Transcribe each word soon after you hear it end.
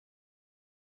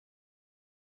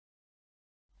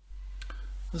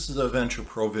This is a Ventra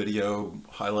Pro video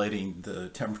highlighting the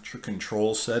temperature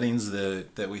control settings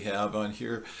that we have on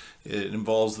here. It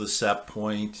involves the set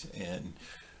point, and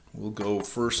we'll go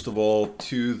first of all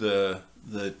to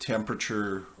the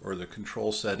temperature or the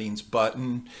control settings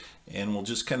button, and we'll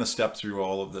just kind of step through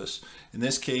all of this. In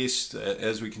this case,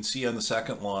 as we can see on the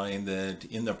second line, that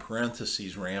in the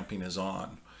parentheses ramping is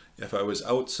on. If I was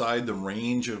outside the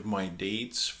range of my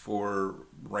dates for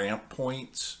ramp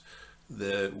points,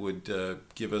 that would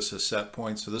give us a set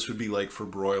point. So this would be like for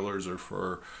broilers or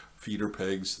for feeder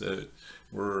pigs that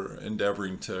we're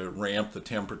endeavoring to ramp the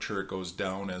temperature. It goes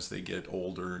down as they get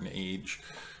older in age.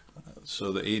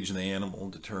 So the age of the animal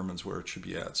determines where it should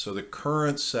be at. So the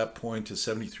current set point is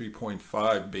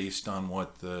 73.5 based on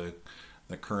what the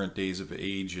current days of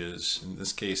age is. In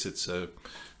this case, it's a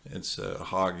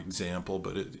hog example,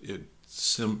 but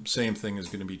same thing is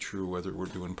going to be true whether we're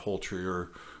doing poultry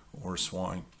or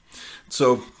swine.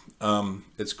 So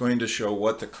it's going to show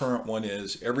what the current one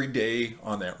is. Every day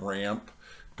on that ramp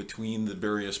between the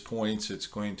various points, it's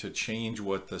going to change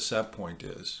what the set point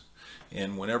is.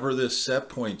 And whenever this set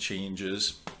point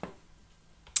changes,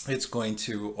 it's going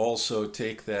to also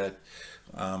take that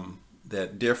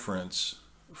difference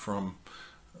from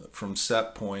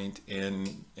set point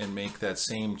and make that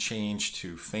same change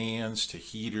to fans, to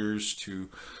heaters, to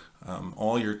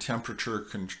all your temperature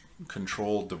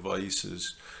controlled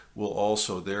devices will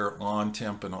also, their on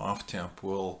temp and off temp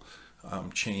will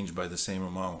change by the same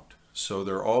amount. So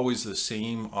they're always the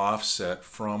same offset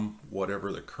from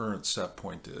whatever the current set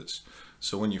point is.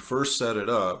 So when you first set it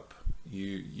up,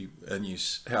 you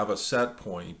have a set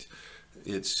point,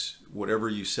 it's whatever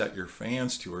you set your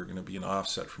fans to are going to be an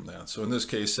offset from that. So in this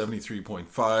case,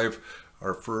 73.5,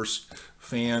 our first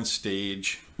fan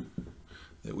stage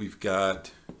that we've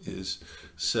got is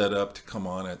set up to come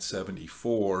on at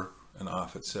 74 and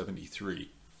off at 73.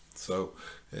 So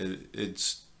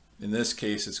it's in this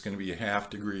case, it's going to be a ½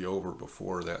 degree over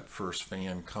before that first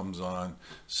fan comes on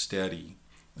steady.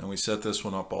 And we set this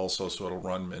one up also so it'll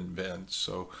run mid-vent.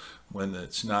 So when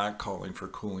it's not calling for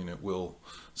cooling, it will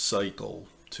cycle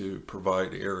to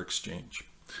provide air exchange.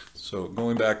 So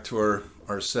going back to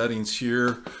our settings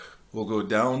here, we'll go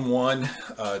down one,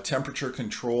 temperature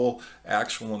control,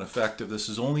 actual and effective. This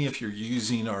is only if you're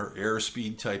using our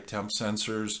airspeed type temp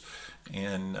sensors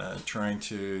and trying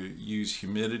to use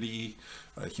humidity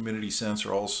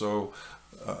sensor also.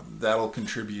 That'll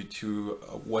contribute to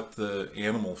what the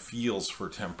animal feels for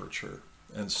temperature.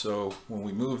 And so when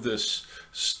we move this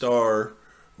star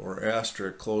or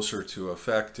asterisk closer to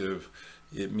effective,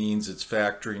 it means it's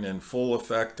factoring in full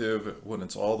effective when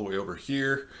it's all the way over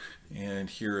here. And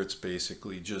here it's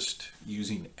basically just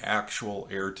using actual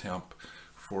air temp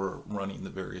for running the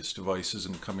various devices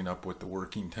and coming up with the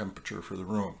working temperature for the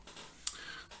room.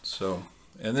 So,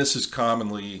 and this is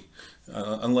commonly,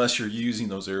 unless you're using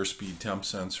those airspeed temp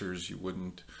sensors, you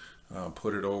wouldn't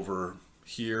put it over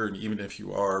here. And even if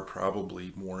you are,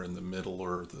 probably more in the middle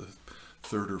or the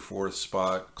third or fourth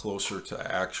spot closer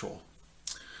to actual.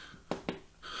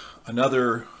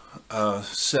 Another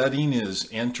setting is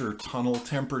enter tunnel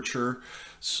temperature.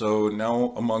 So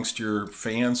now amongst your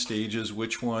fan stages,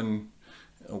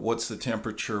 what's the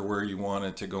temperature where you want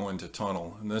it to go into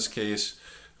tunnel? In this case,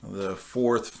 the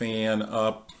fourth fan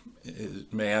up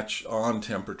on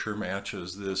temperature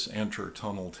matches this enter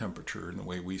tunnel temperature in the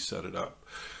way we set it up.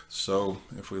 So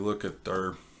if we look at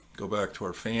go back to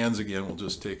our fans again, we'll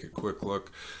just take a quick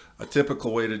look. A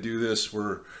typical way to do this,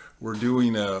 we're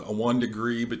doing a 1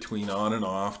 degree between on and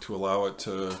off to allow it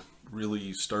to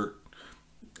really start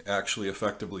actually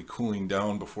effectively cooling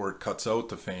down before it cuts out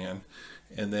the fan.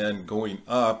 And then going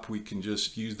up, we can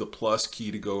just use the plus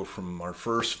key to go from our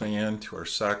first fan to our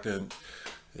second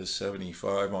is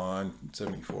 75 on,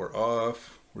 74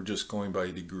 off. We're just going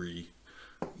by degree,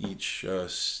 each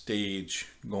stage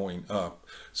going up.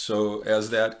 So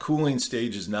as that cooling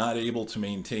stage is not able to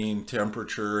maintain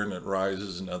temperature and it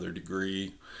rises another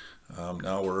degree,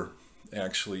 now we're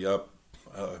actually up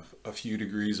a few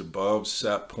degrees above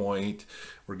set point.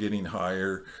 We're getting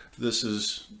higher. This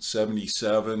is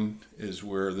 77 is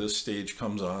where this stage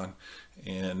comes on,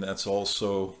 and that's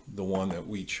also the one that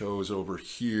we chose over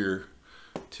here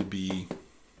to be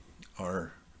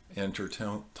our enter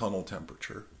tunnel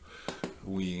temperature.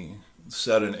 We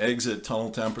set an exit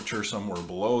tunnel temperature somewhere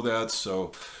below that,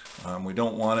 so we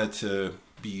don't want it to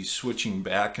be switching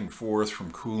back and forth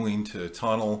from cooling to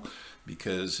tunnel,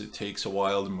 because it takes a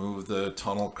while to move the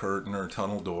tunnel curtain or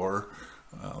tunnel door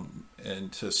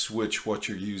and to switch what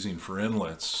you're using for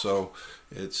inlets. So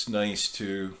it's nice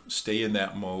to stay in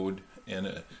that mode,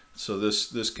 and so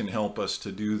this can help us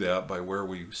to do that by where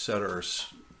we set our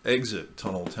exit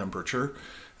tunnel temperature.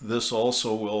 This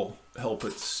also will help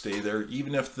it stay there,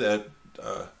 even if that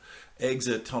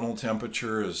exit tunnel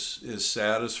temperature is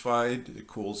satisfied. It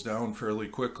cools down fairly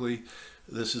quickly.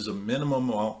 This is a minimum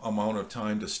amount of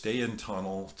time to stay in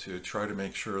tunnel to try to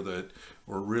make sure that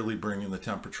we're really bringing the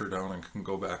temperature down and can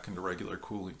go back into regular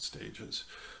cooling stages.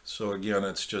 So again,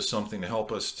 it's just something to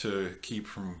help us to keep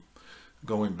from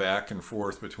going back and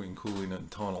forth between cooling and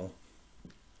tunnel.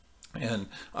 And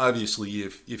obviously,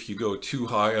 if you go too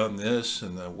high on this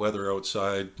and the weather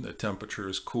outside, the temperature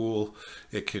is cool,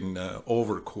 it can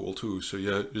overcool too. So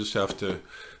you just have to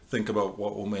think about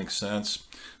what will make sense.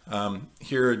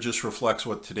 Here it just reflects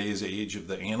what today's age of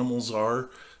the animals are.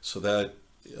 So that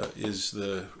is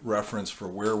the reference for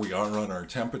where we are on our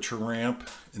temperature ramp.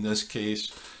 In this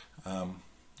case,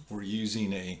 we're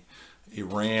using a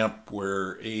ramp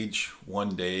where age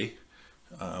 1 day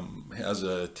has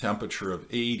a temperature of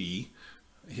 80.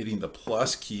 Hitting the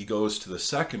plus key goes to the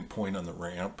second point on the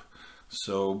ramp.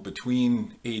 So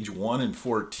between age 1 and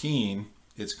 14,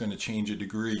 it's going to change a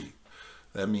degree.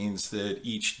 That means that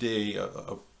each day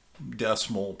a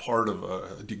decimal part of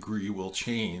a degree will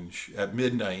change. At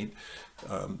midnight,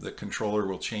 the controller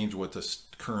will change what the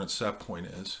current set point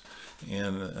is.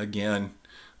 And again,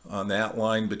 on that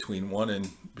line between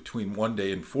 1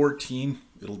 day and 14,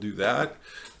 it'll do that.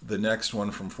 The next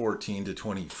one from 14 to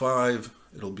 25,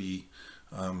 it'll be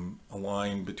a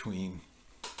line between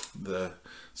the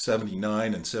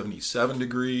 79 and 77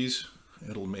 degrees.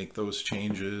 It'll make those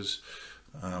changes.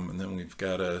 And then we've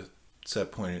got a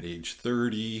set point at age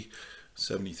 30,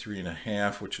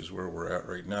 73.5, which is where we're at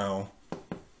right now.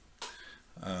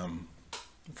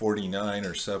 49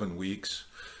 or 7 weeks,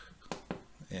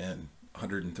 and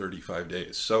 135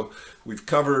 days. So we've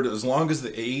covered, as long as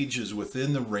the age is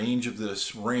within the range of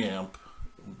this ramp,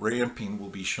 ramping will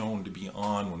be shown to be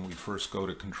on when we first go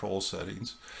to control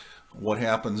settings. What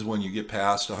happens when you get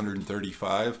past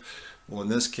 135? Well, in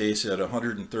this case, at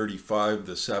 135,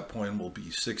 the set point will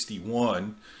be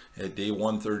 61. At day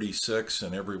 136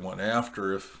 and every one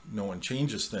after, if no one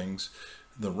changes things,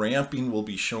 the ramping will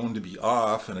be shown to be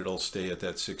off, and it'll stay at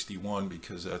that 61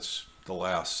 because that's the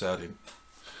last setting.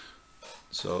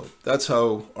 So that's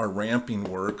how our ramping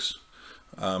works.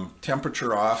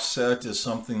 Temperature offset is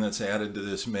something that's added to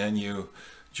this menu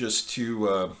just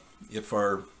to, if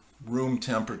our room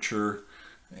temperature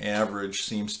average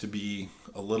seems to be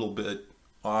a little bit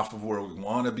off of where we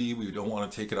want to be, we don't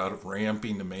want to take it out of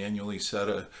ramping to manually set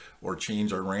or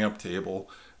change our ramp table.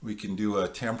 We can do a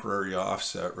temporary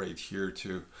offset right here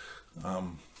to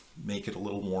make it a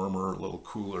little warmer, a little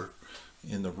cooler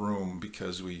in the room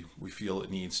because we feel it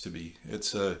needs to be.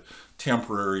 It's a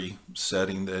temporary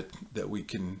setting that we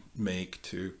can make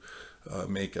to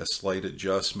make a slight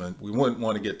adjustment. We wouldn't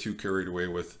want to get too carried away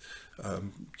with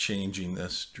changing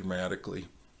this dramatically.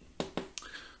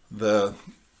 The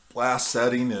last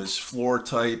setting is floor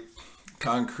type,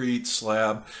 concrete,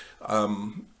 slab.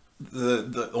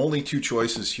 The only two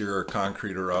choices here are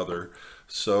concrete or other.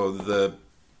 So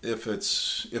if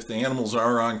the animals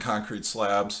are on concrete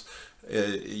slabs,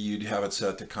 you'd have it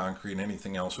set to concrete, and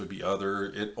anything else would be other.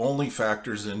 It only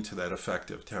factors into that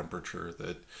effective temperature,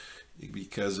 that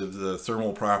because of the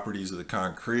thermal properties of the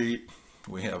concrete,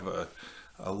 we have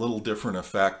a little different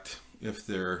effect if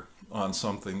they're on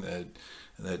something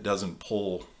that doesn't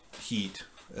pull heat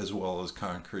as well as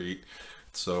concrete.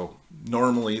 So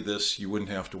normally this, you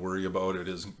wouldn't have to worry about. It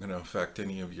isn't going to affect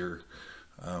any of your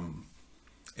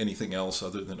anything else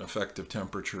other than effective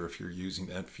temperature if you're using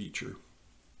that feature.